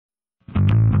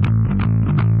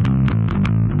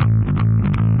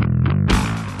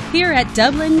Here at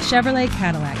Dublin Chevrolet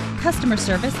Cadillac, customer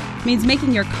service means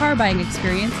making your car buying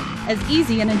experience as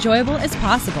easy and enjoyable as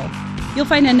possible. You'll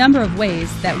find a number of ways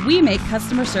that we make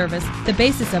customer service the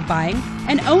basis of buying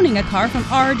and owning a car from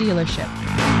our dealership.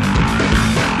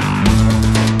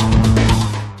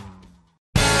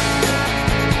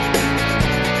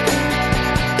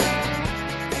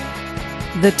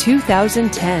 The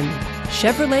 2010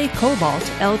 Chevrolet Cobalt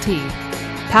LT,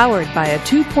 powered by a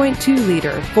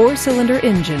 2.2-liter four-cylinder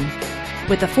engine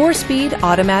with a 4-speed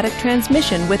automatic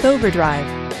transmission with overdrive.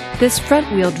 This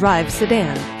front-wheel drive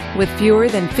sedan, with fewer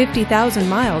than 50,000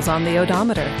 miles on the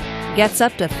odometer, gets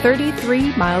up to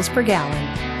 33 miles per gallon.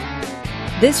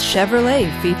 This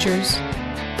Chevrolet features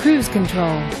cruise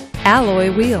control,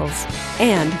 alloy wheels,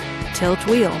 and tilt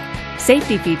wheel.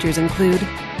 Safety features include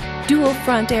dual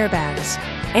front airbags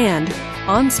and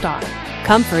OnStar.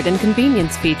 Comfort and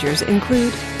convenience features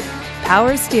include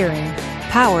power steering,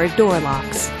 power door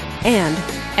locks, and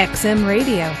XM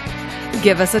radio.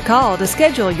 Give us a call to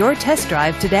schedule your test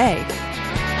drive today.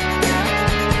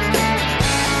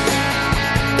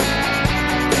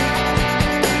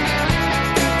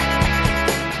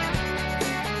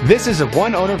 This is a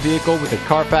one-owner vehicle with a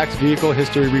Carfax Vehicle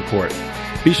History Report.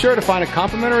 Be sure to find a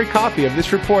complimentary copy of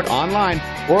this report online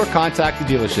or contact the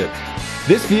dealership.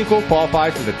 This vehicle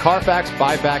qualifies for the Carfax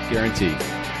buyback guarantee.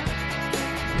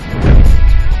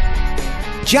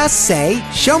 Just say,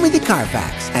 "Show me the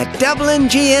Carfax" at Dublin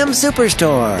GM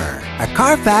Superstore, a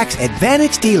Carfax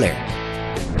Advantage dealer.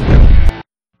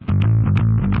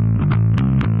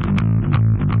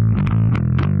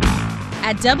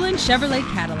 At Dublin Chevrolet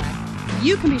Cadillac,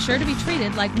 you can be sure to be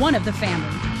treated like one of the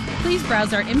family. Please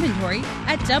browse our inventory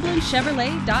at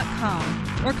DublinChevrolet.com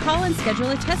or call and schedule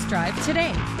a test drive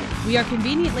today. We are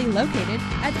conveniently located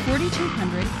at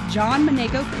 4200 John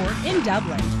Monego Court in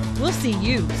Dublin. We'll see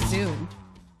you soon.